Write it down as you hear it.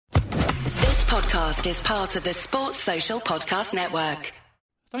podcast is part of the Sports Social Podcast Network.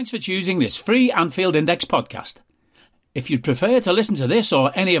 Thanks for choosing this free Anfield Index podcast. If you'd prefer to listen to this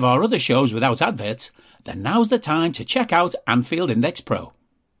or any of our other shows without adverts, then now's the time to check out Anfield Index Pro.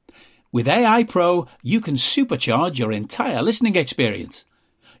 With AI Pro, you can supercharge your entire listening experience.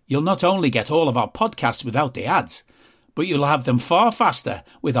 You'll not only get all of our podcasts without the ads, but you'll have them far faster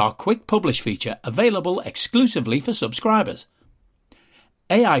with our Quick Publish feature available exclusively for subscribers.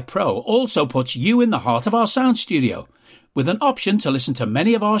 AI Pro also puts you in the heart of our sound studio, with an option to listen to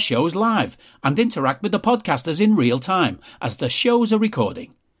many of our shows live and interact with the podcasters in real time as the shows are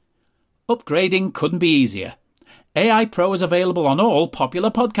recording. Upgrading couldn't be easier. AI Pro is available on all popular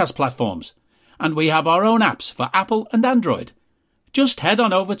podcast platforms, and we have our own apps for Apple and Android. Just head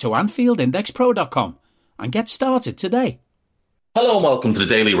on over to AnfieldIndexPro.com and get started today. Hello and welcome to the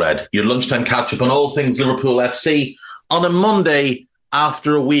Daily Red, your lunchtime catch-up on all things Liverpool FC on a Monday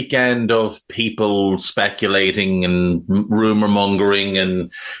after a weekend of people speculating and rumour-mongering and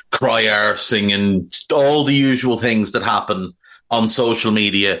cry-arsing and all the usual things that happen on social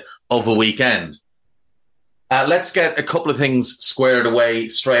media of a weekend. Let's get a couple of things squared away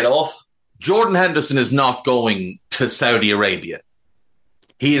straight off. Jordan Henderson is not going to Saudi Arabia.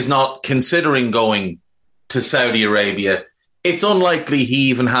 He is not considering going to Saudi Arabia. It's unlikely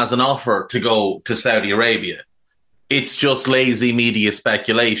he even has an offer to go to Saudi Arabia. It's just lazy media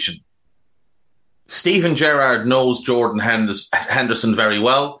speculation. Steven Gerrard knows Jordan Henderson very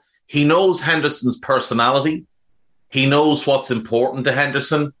well. He knows Henderson's personality. He knows what's important to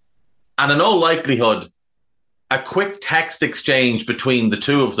Henderson. And in all likelihood, a quick text exchange between the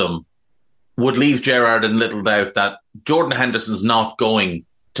two of them would leave Gerrard in little doubt that Jordan Henderson's not going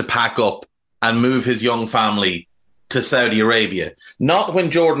to pack up and move his young family to Saudi Arabia. Not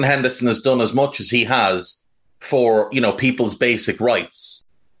when Jordan Henderson has done as much as he has for, people's basic rights.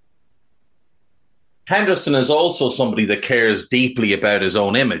 Henderson is also somebody that cares deeply about his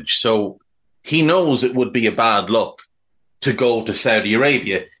own image, so he knows it would be a bad look to go to Saudi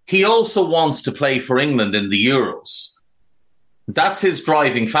Arabia. He also wants to play for England in the Euros. That's his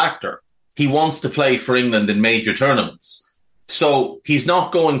driving factor. He wants to play for England in major tournaments. So he's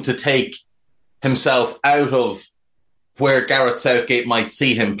not going to take himself out of where Gareth Southgate might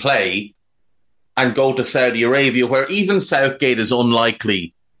see him play and go to Saudi Arabia, where even Southgate is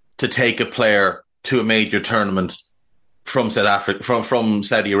unlikely to take a player to a major tournament from South Africa, from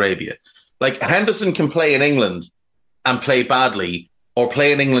Saudi Arabia. Like, Henderson can play in England and play badly, or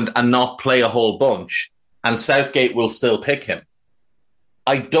play in England and not play a whole bunch, and Southgate will still pick him.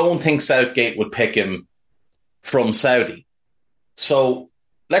 I don't think Southgate would pick him from Saudi. So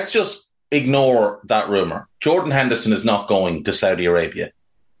let's just ignore that rumour. Jordan Henderson is not going to Saudi Arabia.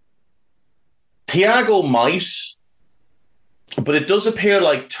 Thiago might, but it does appear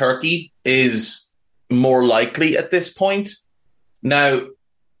like Turkey is more likely at this point. Now,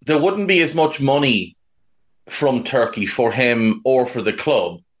 there wouldn't be as much money from Turkey for him or for the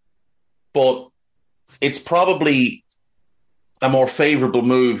club, but it's probably a more favourable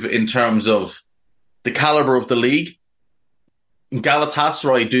move in terms of the calibre of the league.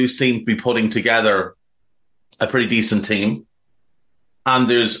 Galatasaray do seem to be putting together a pretty decent team. And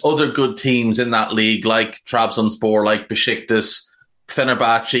there's other good teams in that league, like Trabzonspor, like Besiktas,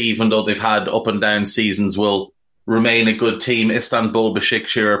 Fenerbahce, even though they've had up and down seasons, will remain a good team. Istanbul,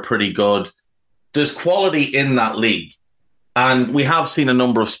 Besiktas are pretty good. There's quality in that league. And we have seen a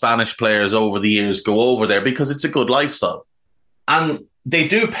number of Spanish players over the years go over there because it's a good lifestyle. And they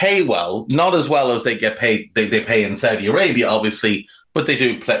do pay well, not as well as they get paid. They pay in Saudi Arabia, obviously, but they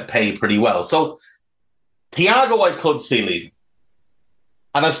do pay pretty well. So Thiago, I could see leaving.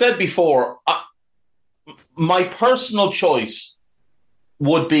 And I've said before, my personal choice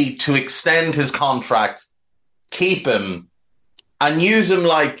would be to extend his contract, keep him, and use him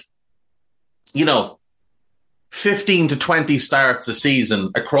like, 15 to 20 starts a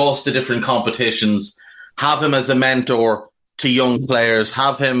season across the different competitions, have him as a mentor to young players,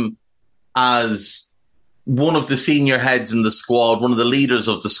 have him as one of the senior heads in the squad, one of the leaders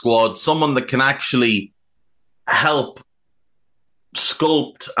of the squad, someone that can actually help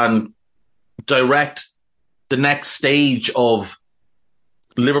sculpt and direct the next stage of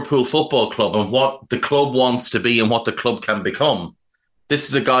Liverpool Football Club and what the club wants to be and what the club can become. This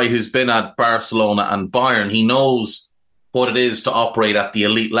is a guy who's been at Barcelona and Bayern. He knows what it is to operate at the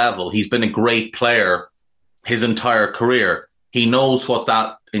elite level. He's been a great player his entire career. He knows what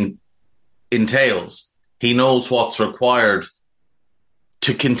that entails. He knows what's required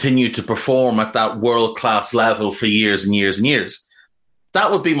to continue to perform at that world-class level for years and years and years. That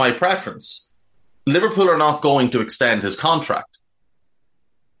would be my preference. Liverpool are not going to extend his contract.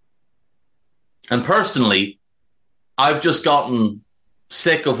 And personally, I've just gotten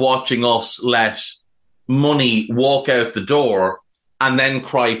sick of watching us let money walk out the door and then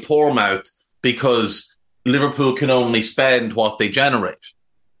cry poor mouth because Liverpool can only spend what they generate.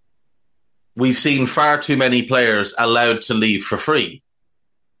 We've seen far too many players allowed to leave for free.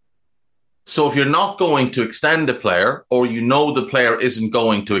 So if you're not going to extend a player, or you know the player isn't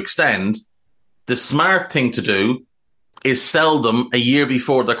going to extend, the smart thing to do is sell them a year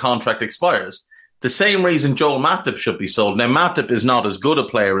before their contract expires. The same reason Joel Matip should be sold. Now, Matip is not as good a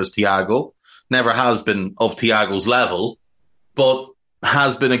player as Thiago, never has been of Thiago's level, but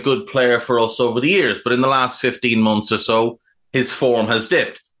has been a good player for us over the years. But in the last 15 months or so, his form has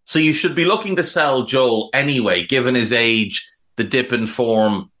dipped. So you should be looking to sell Joel anyway, given his age, the dip in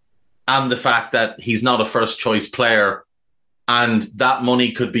form, and the fact that he's not a first-choice player, and that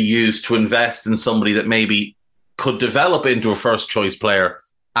money could be used to invest in somebody that maybe could develop into a first-choice player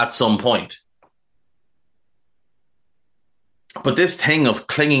at some point. But this thing of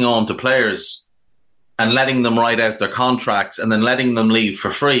clinging on to players and letting them ride out their contracts and then letting them leave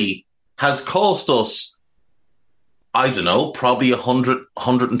for free has cost us, I don't know, probably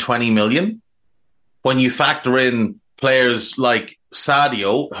 120 million. When you factor in players like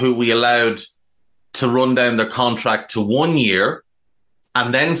Sadio, who we allowed to run down their contract to 1 year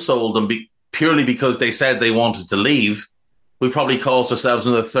and then sold them purely because they said they wanted to leave, we probably cost ourselves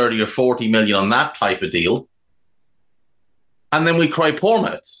another 30 or 40 million on that type of deal. And then we cry poor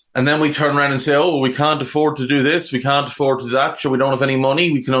mouths. And then we turn around and say, oh, we can't afford to do this. We can't afford to do that. Sure, we don't have any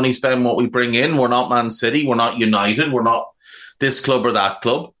money. We can only spend what we bring in. We're not Man City. We're not United. We're not this club or that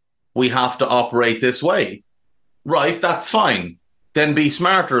club. We have to operate this way. Right, that's fine. Then be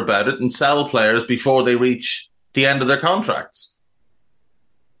smarter about it and sell players before they reach the end of their contracts.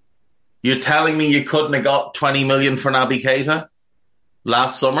 You're telling me you couldn't have got 20 million for Naby Keita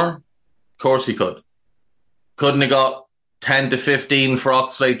last summer? Of course you could. Couldn't have got 10 to 15 for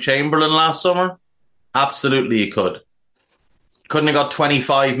Oxlade-Chamberlain last summer? Absolutely you could. Couldn't have got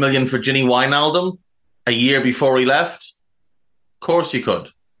 25 million for Gini Wijnaldum a year before he left? Of course you could.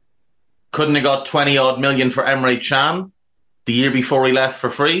 Couldn't have got 20 odd million for Emre Can the year before he left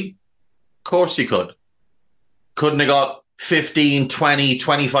for free? Of course you could. Couldn't have got 15, 20,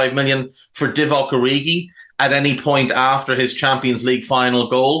 25 million for Divock Origi at any point after his Champions League final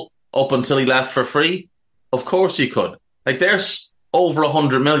goal up until he left for free? Of course you could. Like, there's over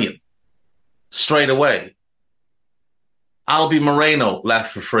 100 million straight away. Albi Moreno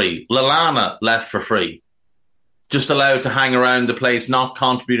left for free. Lallana left for free. Just allowed to hang around the place, not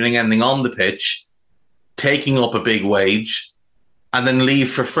contributing anything on the pitch, taking up a big wage, and then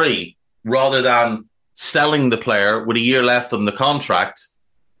leave for free, rather than selling the player with a year left on the contract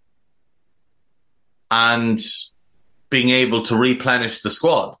and being able to replenish the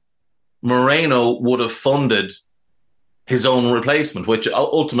squad. Moreno would have funded his own replacement, which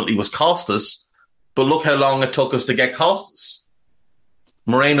ultimately was Costas, but look how long it took us to get Costas.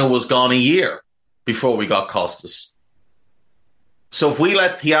 Moreno was gone a year before we got Costas. So if we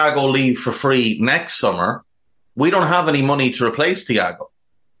let Thiago leave for free next summer, we don't have any money to replace Thiago.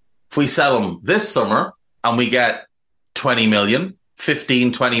 If we sell him this summer and we get 20 million,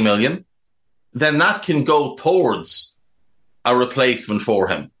 15, 20 million, then that can go towards a replacement for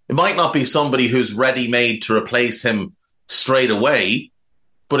him. It might not be somebody who's ready-made to replace him straight away,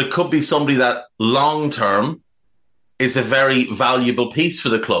 but it could be somebody that long-term is a very valuable piece for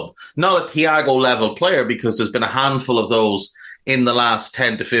the club. Not a Thiago level player, because there's been a handful of those in the last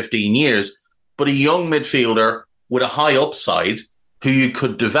 10 to 15 years, but a young midfielder with a high upside who you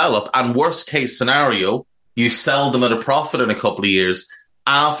could develop, and worst case scenario, you sell them at a profit in a couple of years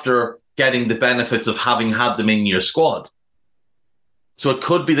after getting the benefits of having had them in your squad. So it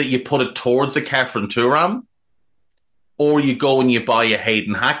could be that you put it towards a Kefren Turam, or you go and you buy a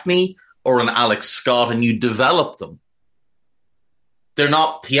Hayden Hackney or an Alex Scott and you develop them. They're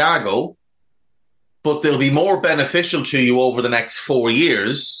not Thiago, but they'll be more beneficial to you over the next 4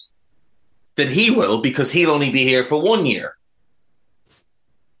 years than he will, because he'll only be here for 1 year.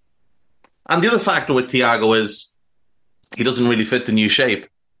 And the other factor with Thiago is he doesn't really fit the new shape.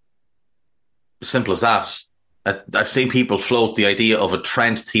 Simple as that. I've seen people float the idea of a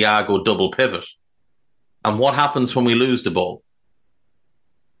Trent Thiago double pivot. And what happens when we lose the ball?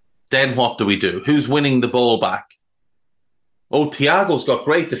 Then what do we do? Who's winning the ball back? Oh, Thiago's got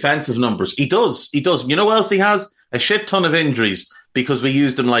great defensive numbers. He does. You know what else he has? A shit ton of injuries, because we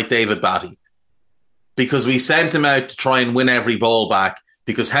used him like David Batty. Because we sent him out to try and win every ball back,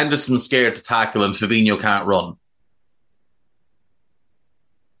 because Henderson's scared to tackle and Fabinho can't run.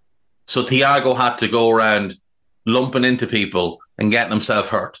 So Thiago had to go around lumping into people and getting himself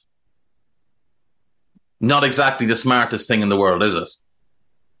hurt. Not exactly the smartest thing in the world, is it?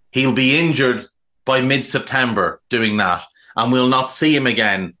 He'll be injured by mid-September doing that, and we'll not see him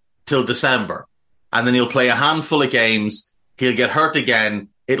again till December. And then he'll play a handful of games. He'll get hurt again.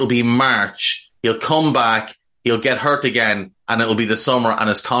 It'll be March. He'll come back. He'll get hurt again, and it'll be the summer, and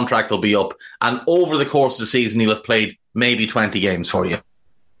his contract will be up. And over the course of the season, he'll have played maybe 20 games for you.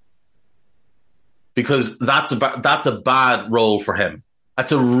 Because that's a bad role for him.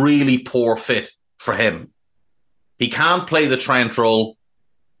 That's a really poor fit for him. He can't play the Trent role,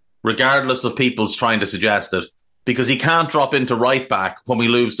 regardless of people's trying to suggest it, because he can't drop into right back when we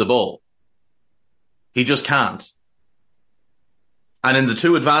lose the ball. He just can't. And in the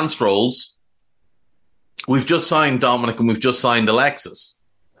two advanced roles, we've just signed Dominic and we've just signed Alexis.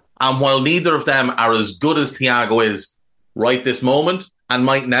 And while neither of them are as good as Thiago is right this moment, and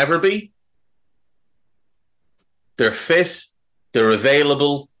might never be, they're fit, they're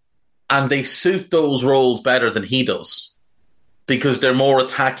available, and they suit those roles better than he does, because they're more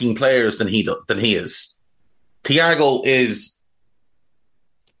attacking players than he is. Thiago is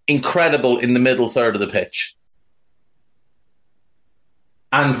incredible in the middle third of the pitch.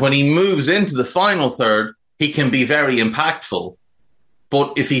 And when he moves into the final third, he can be very impactful.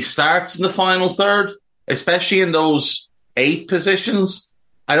 But if he starts in the final third, especially in those 8 positions,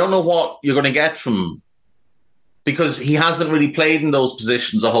 I don't know what you're going to get from him, because he hasn't really played in those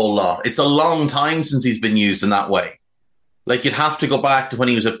positions a whole lot. It's a long time since he's been used in that way. Like, you'd have to go back to when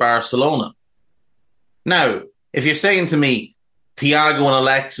he was at Barcelona. Now, if you're saying to me, Thiago and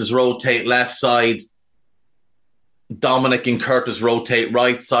Alexis rotate left side, Dominic and Curtis rotate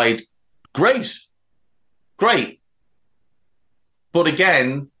right side, great. But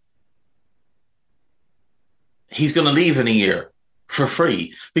again, he's going to leave in a year for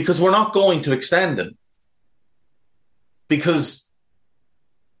free, because we're not going to extend him. Because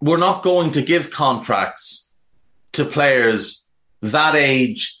we're not going to give contracts to players that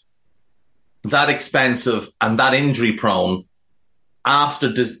aged, that expensive, and that injury prone after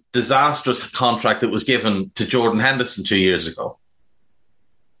the disastrous contract that was given to Jordan Henderson 2 years ago.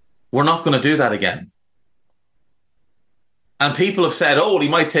 We're not going to do that again. And people have said, oh, he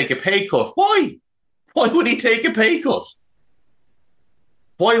might take a pay cut. Why? Why would he take a pay cut?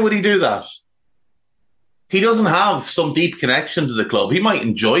 Why would he do that? He doesn't have some deep connection to the club. He might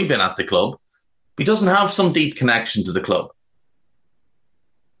enjoy being at the club, but he doesn't have some deep connection to the club.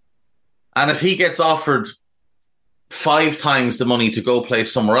 And if he gets offered 5 times the money to go play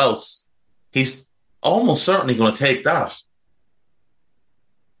somewhere else, he's almost certainly going to take that.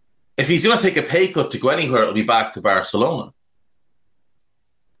 If he's going to take a pay cut to go anywhere, it'll be back to Barcelona.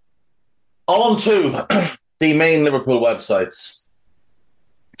 On to the main Liverpool websites.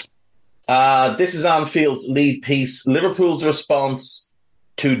 This is Anfield's lead piece. Liverpool's response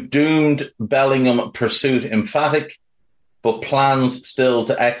to doomed Bellingham pursuit emphatic, but plans still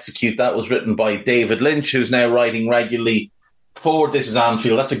to execute. That was written by David Lynch, who's now writing regularly for This is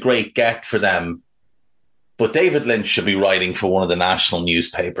Anfield. That's a great get for them. But David Lynch should be writing for one of the national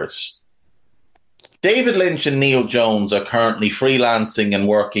newspapers. David Lynch and Neil Jones are currently freelancing and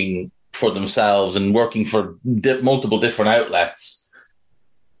working for themselves and working for multiple different outlets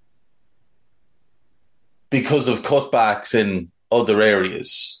because of cutbacks in other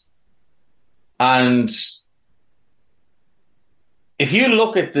areas. And if you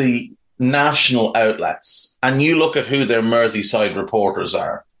look at the national outlets and you look at who their Merseyside reporters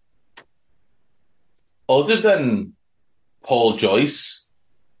are, other than Paul Joyce,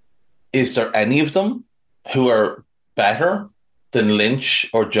 is there any of them who are better than Lynch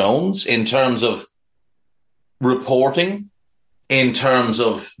or Jones in terms of reporting, in terms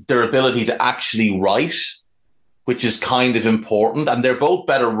of their ability to actually write, which is kind of important? And they're both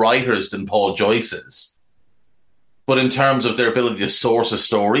better writers than Paul Joyce is. But in terms of their ability to source a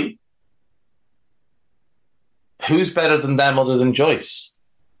story, who's better than them other than Joyce?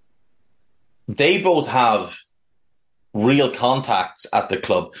 They both have real contacts at the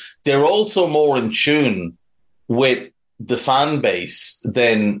club. They're also more in tune with the fan base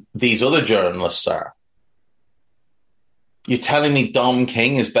than these other journalists are. You're telling me Dom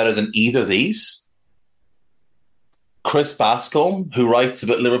King is better than either of these? Chris Bascombe, who writes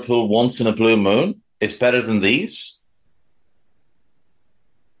about Liverpool once in a blue moon, is better than these?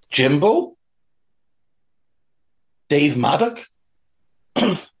 Jimbo? Dave Maddock?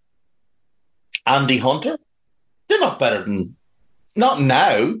 Andy Hunter? They're not better than... Not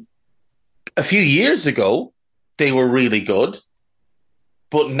now. A few years ago, they were really good.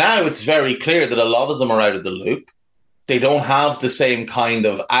 But now it's very clear that a lot of them are out of the loop. They don't have the same kind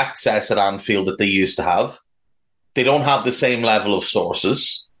of access at Anfield that they used to have. They don't have the same level of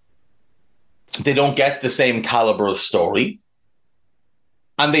sources. They don't get the same caliber of story.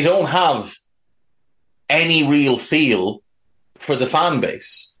 And they don't have any real feel for the fan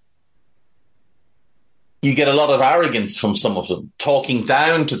base. You get a lot of arrogance from some of them, talking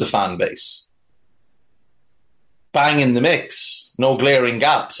down to the fan base, banging the mix, no glaring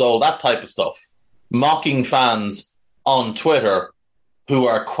gaps, all that type of stuff, mocking fans on Twitter who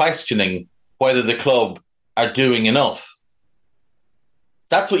are questioning whether the club are doing enough.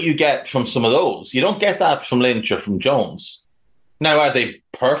 That's what you get from some of those. You don't get that from Lynch or from Jones. Now, are they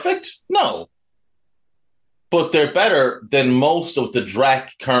perfect? No. But they're better than most of the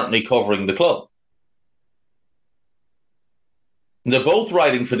dreck currently covering the club. They're both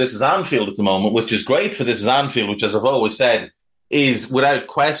writing for This Is Anfield at the moment, which is great for This Is Anfield, which, as I've always said, is without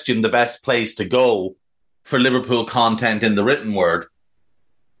question the best place to go for Liverpool content in the written word.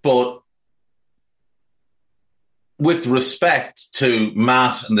 But with respect to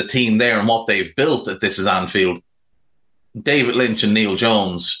Matt and the team there and what they've built at This Is Anfield, David Lynch and Neil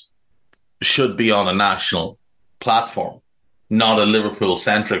Jones should be on a national platform, not a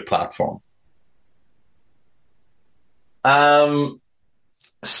Liverpool-centric platform.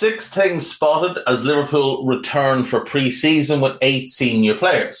 Six things spotted as Liverpool return for pre-season with 8 senior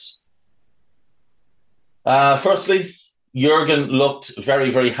players. Firstly, Jurgen looked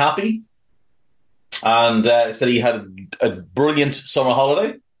very, very happy and said he had a brilliant summer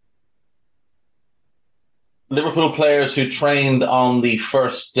holiday. Liverpool players who trained on the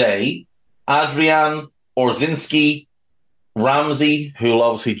first day: Adrian, Orzinski, Ramsey, who will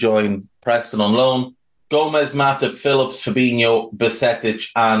obviously join Preston on loan, Gomez, Matip, Phillips, Fabinho, Bajcetic,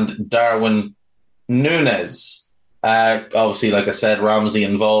 and Darwin Núñez. Obviously, like I said, Ramsey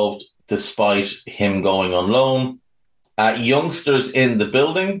involved despite him going on loan. Youngsters in the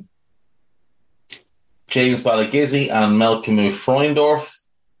building: James Balagizi and Melkamu Freundorf,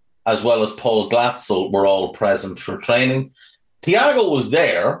 as well as Paul Glatzel, were all present for training. Thiago was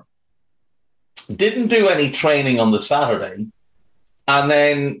there, didn't do any training on the Saturday, and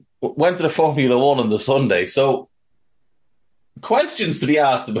then went to the Formula One on the Sunday. So questions to be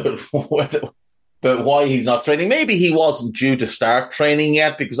asked about why he's not training. Maybe he wasn't due to start training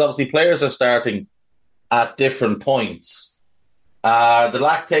yet, because obviously players are starting at different points. The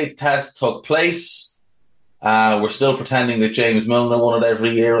lactate test took place. We're still pretending that James Milner won it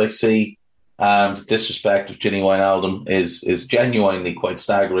every year, I see. The disrespect of Gini Wijnaldum is genuinely quite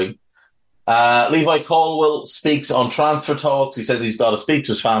staggering. Levi Colwill speaks on transfer talks. He says he's got to speak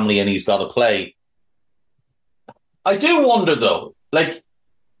to his family and he's got to play. I do wonder, though, like,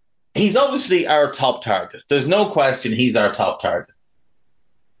 he's obviously our top target. There's no question he's our top target.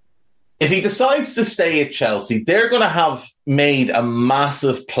 If he decides to stay at Chelsea, they're going to have made a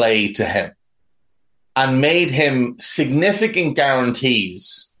massive play to him and made him significant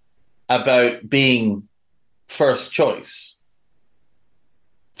guarantees about being first choice.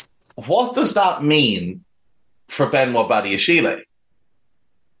 What does that mean for Benoit Badiashile,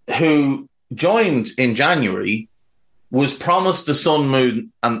 who joined in January, was promised the sun,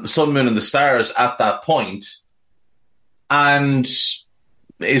 moon, and the stars at that point, and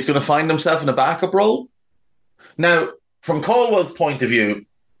is going to find himself in a backup role? Now, from Colwell's point of view,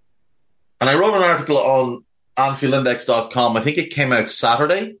 and I wrote an article on AnfieldIndex.com, I think it came out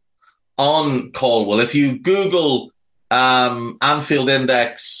Saturday, on Colwell. If you Google Anfield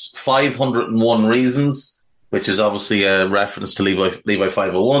Index 501 Reasons, which is obviously a reference to Levi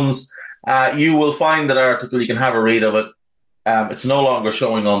 501s, you will find that article. You can have a read of it. It's no longer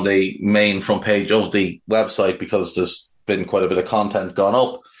showing on the main front page of the website because there's been quite a bit of content gone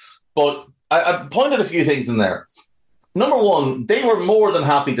up. But I pointed a few things in there. Number one, they were more than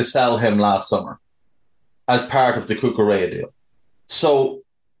happy to sell him last summer as part of the Cucurella deal. So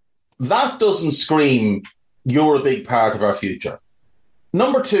that doesn't scream, you're a big part of our future.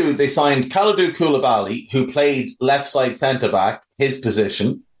 Number two, they signed Kalidou Koulibaly, who played left side centre-back, his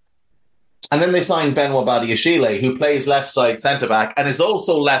position. And then they signed Benoit Badiashile, who plays left side centre-back and is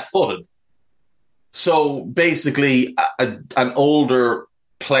also left-footed. So basically an older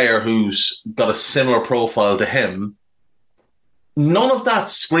player who's got a similar profile to him. None of that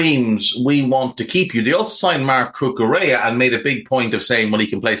screams, we want to keep you. They also signed Marc Cucurella and made a big point of saying, well, he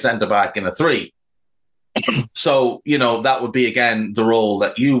can play centre-back in a 3. So, you know, that would be, again, the role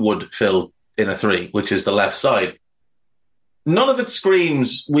that you would fill in a 3, which is the left side. None of it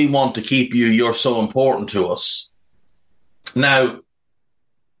screams, we want to keep you, you're so important to us. Now,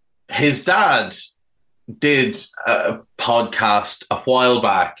 his dad did a podcast a while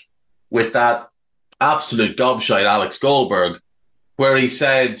back with that absolute gobshite Alex Goldberg, where he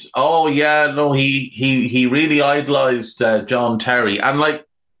said, oh, yeah, no, he really idolised John Terry. And, like,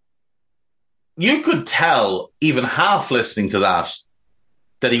 you could tell, even half listening to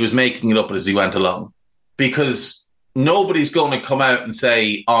that he was making it up as he went along, because nobody's going to come out and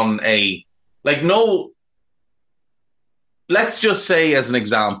say let's just say, as an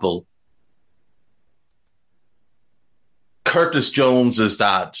example, Curtis Jones's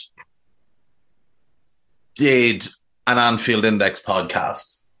dad did an Anfield Index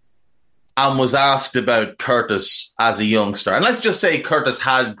podcast and was asked about Curtis as a youngster. And let's just say Curtis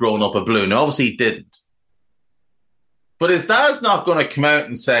had grown up a Blue. Now, obviously he didn't. But his dad's not going to come out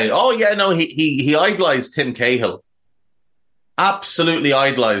and say, oh, yeah, no, he idolised Tim Cahill. Absolutely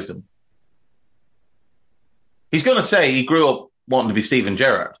idolised him. He's going to say he grew up wanting to be Steven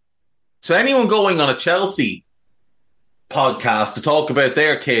Gerrard. So anyone going on a Chelsea podcast to talk about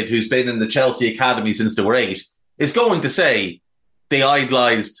their kid who's been in the Chelsea academy since they were 8 is going to say they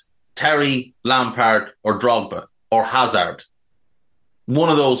idolised Terry, Lampard, or Drogba, or Hazard. One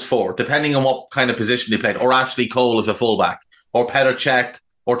of those 4, depending on what kind of position they played, or Ashley Cole as a fullback, or Petr Cech,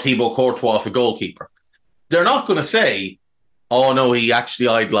 or Thibaut Courtois as a goalkeeper. They're not going to say, oh no, he actually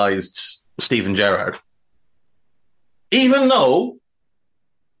idolised Steven Gerrard. Even though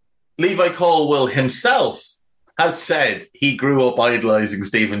Levi Colwill himself has said he grew up idolising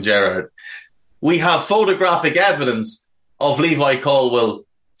Steven Gerrard. We have photographic evidence of Levi Colwill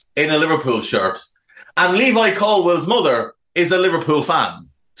in a Liverpool shirt. And Levi Colwill's mother is a Liverpool fan.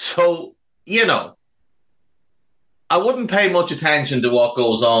 So, I wouldn't pay much attention to what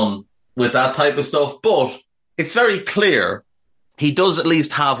goes on with that type of stuff, but it's very clear he does at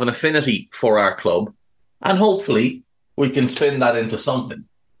least have an affinity for our club, and hopefully we can spin that into something.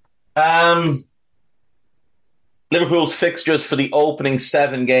 Liverpool's fixtures for the opening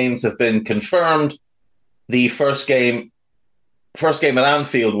 7 games have been confirmed. The first game at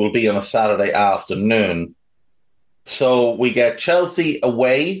Anfield will be on a Saturday afternoon. So we get Chelsea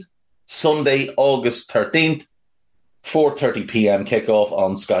away Sunday, August 13th, 4:30 p.m. kickoff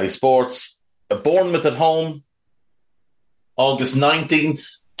on Sky Sports. Bournemouth at home, August 19th,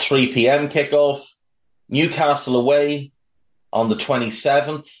 3 p.m. kickoff. Newcastle away on the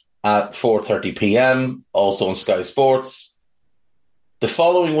 27th at 4:30 p.m. also on Sky Sports. The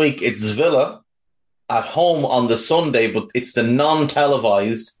following week, it's Villa at home on the Sunday, but it's the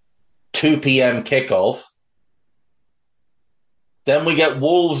non-televised 2 p.m. kickoff. Then we get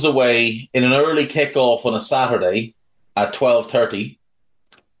Wolves away in an early kickoff on a Saturday at 12:30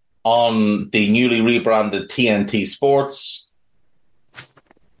 on the newly rebranded TNT Sports.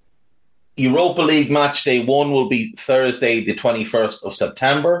 Europa League match day 1 will be Thursday, the 21st of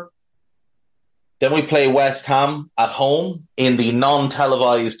September. Then we play West Ham at home in the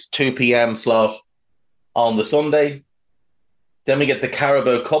non-televised 2 p.m. slot on the Sunday. Then we get the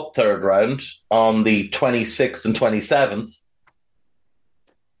Carabao Cup third round on the 26th and 27th.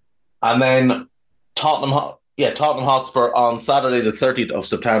 And then Tottenham Hotspur on Saturday, the 30th of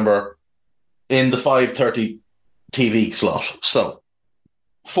September in the 5:30 TV slot. So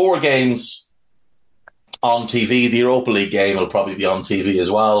 4 games on TV. The Europa League game will probably be on TV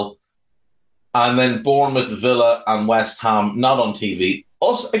as well. And then Bournemouth, Villa and West Ham not on TV.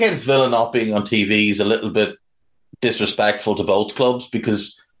 Us against Villa not being on TV is a little bit disrespectful to both clubs,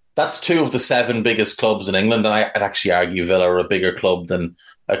 because that's 2 of the 7 biggest clubs in England. And I'd actually argue Villa are a bigger club than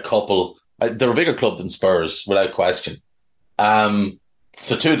a couple. They're a bigger club than Spurs, without question.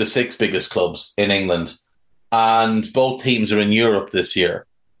 So 2 of the 6 biggest clubs in England. And both teams are in Europe this year.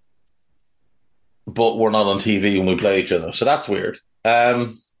 But we're not on TV when we play each other. So that's weird. But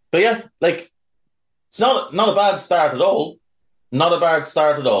yeah, it's not a bad start at all. Not a bad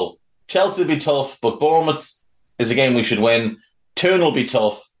start at all. Chelsea will be tough, but Bournemouth is a game we should win. Toon will be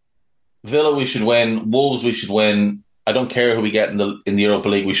tough. Villa we should win. Wolves we should win. I don't care who we get in the Europa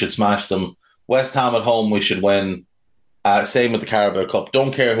League. We should smash them. West Ham at home we should win. Same with the Carabao Cup.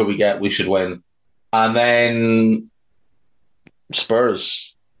 Don't care who we get. We should win. And then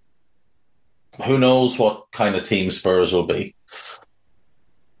Spurs. Who knows what kind of team Spurs will be.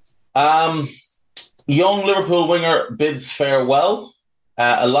 Young Liverpool winger bids farewell.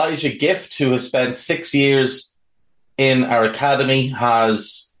 Elijah Gift, who has spent 6 years in our academy,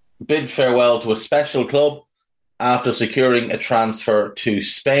 has bid farewell to a special club after securing a transfer to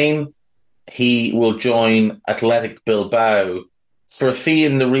Spain. He will join Athletic Bilbao for a fee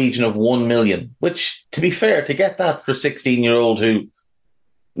in the region of 1 million, which, to be fair, to get that for a 16-year-old who,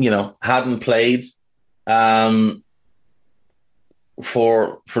 hadn't played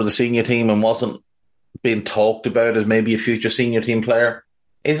for the senior team and wasn't being talked about as maybe a future senior team player,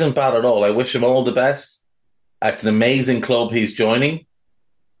 isn't bad at all. I wish him all the best. It's an amazing club he's joining.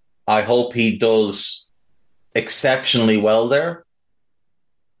 I hope he does exceptionally well there.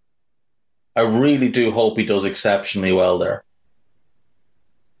 I really do hope he does exceptionally well there.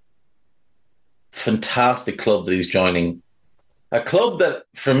 Fantastic club that he's joining. A club that,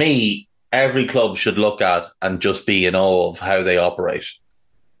 for me, every club should look at and just be in awe of how they operate.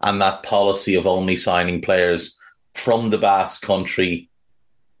 And that policy of only signing players from the Basque country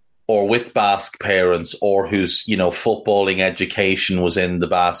or with Basque parents or whose, footballing education was in the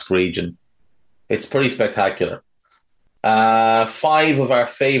Basque region. It's pretty spectacular. 5 of our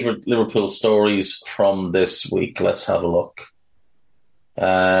favourite Liverpool stories from this week. Let's have a look.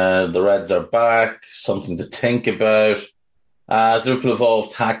 The Reds are back. Something to think about. As Liverpool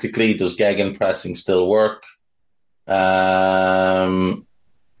evolve tactically, does gegenpressing still work?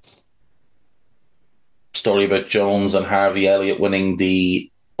 Story about Jones and Harvey Elliott winning the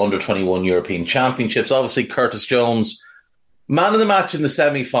Under-21 European Championships. Obviously, Curtis Jones, man of the match in the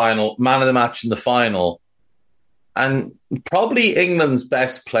semi-final, man of the match in the final, and probably England's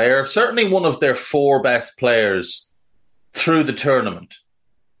best player, certainly one of their 4 best players through the tournament.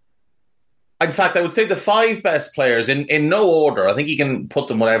 In fact, I would say the 5 best players, in no order, I think you can put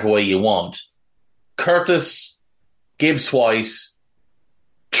them whatever way you want. Curtis, Gibbs-White,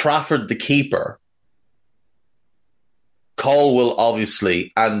 Trafford the keeper, Colwill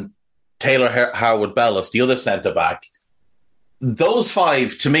obviously, and Taylor Howard-Bellis, the other centre-back. Those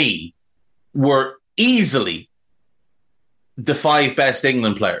 5, to me, were easily the 5 best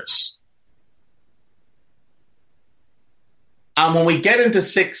England players. And when we get into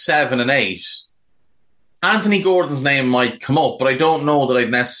 6, 7 and 8, Anthony Gordon's name might come up, but I don't know that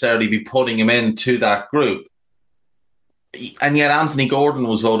I'd necessarily be putting him into that group. And yet Anthony Gordon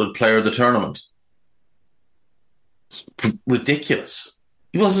was voted player of the tournament. It's ridiculous.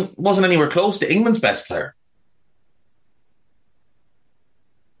 He wasn't anywhere close to England's best player.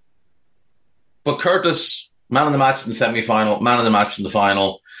 But Curtis, man of the match in the semi-final, man of the match in the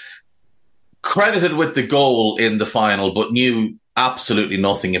final, credited with the goal in the final, but knew absolutely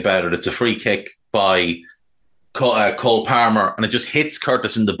nothing about it. It's a free kick by Cole Palmer, and it just hits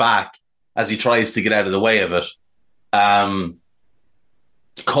Curtis in the back as he tries to get out of the way of it.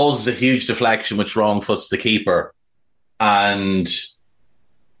 Causes a huge deflection, which wrong foots the keeper, and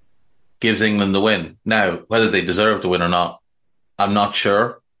gives England the win. Now, whether they deserve the win or not, I'm not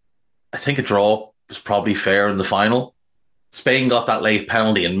sure. I think a draw was probably fair in the final. Spain got that late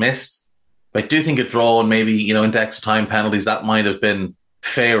penalty and missed. But I do think a draw and maybe, into extra time penalties, that might have been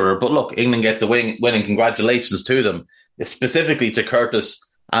fairer. But look, England get the win, and congratulations to them, specifically to Curtis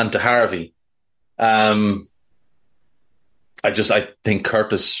and to Harvey. I think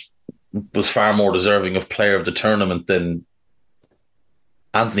Curtis was far more deserving of player of the tournament than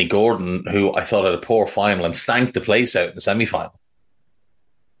Anthony Gordon, who I thought had a poor final and stank the place out in the semi-final.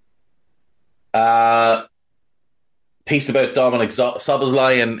 Piece about Dominic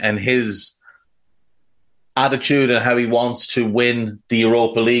Szoboszlai and his attitude and how he wants to win the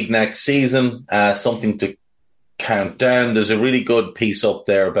Europa League next season. Something to count down. There's a really good piece up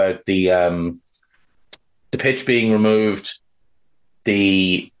there about the pitch being removed,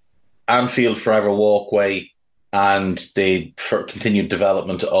 the Anfield Forever walkway, and the continued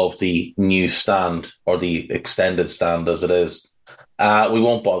development of the new stand, or the extended stand as it is. We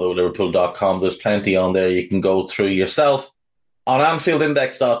won't bother with Liverpool.com. There's plenty on there you can go through yourself. On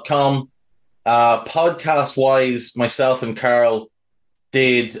AnfieldIndex.com, podcast-wise, myself and Carl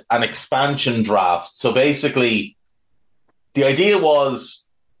did an expansion draft. So basically, the idea was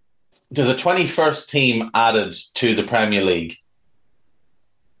there's a 21st team added to the Premier League.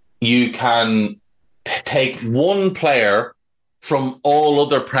 You can take one player from all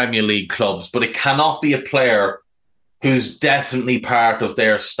other Premier League clubs, but it cannot be a player who's definitely part of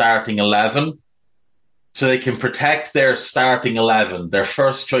their starting 11. So they can protect their starting 11, their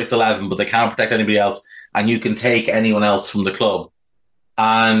first choice 11, but they can't protect anybody else. And you can take anyone else from the club.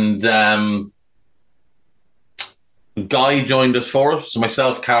 And Guy joined us for it. So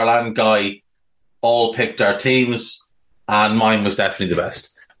myself, Carl and Guy all picked our teams, and mine was definitely the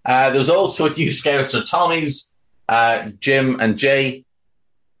best. There's also a new Scouser Tommies, Jim and Jay,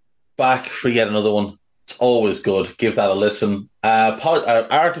 back for yet another one. It's always good. Give that a listen.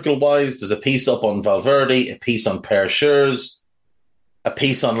 Article-wise, there's a piece up on Valverde, a piece on Per Schurz, a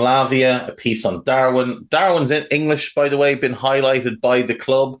piece on Lavia, a piece on Darwin. Darwin's in English, by the way, been highlighted by the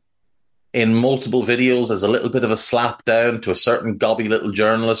club in multiple videos as a little bit of a slap down to a certain gobby little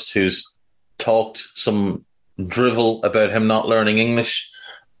journalist who's talked some drivel about him not learning English.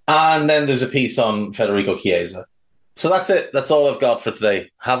 And then there's a piece on Federico Chiesa. So that's it. That's all I've got for today.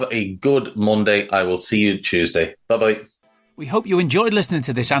 Have a good Monday. I will see you Tuesday. Bye-bye. We hope you enjoyed listening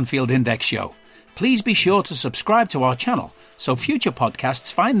to this Anfield Index show. Please be sure to subscribe to our channel so future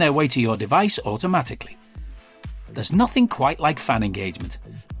podcasts find their way to your device automatically. There's nothing quite like fan engagement,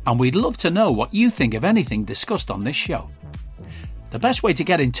 and we'd love to know what you think of anything discussed on this show. The best way to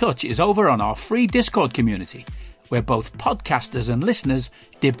get in touch is over on our free Discord community, where both podcasters and listeners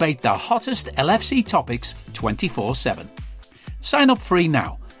debate the hottest LFC topics 24/7. Sign up free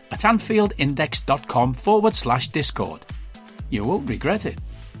now at AnfieldIndex.com/Discord. You won't regret it.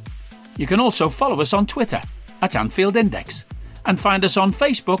 You can also follow us on Twitter at Anfield Index and find us on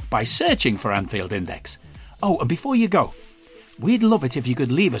Facebook by searching for Anfield Index. Oh, and before you go, we'd love it if you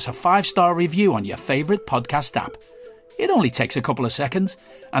could leave us a 5-star review on your favourite podcast app. It only takes a couple of seconds,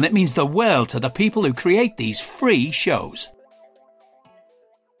 and it means the world to the people who create these free shows.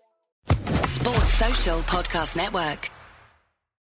 Sports Social Podcast Network.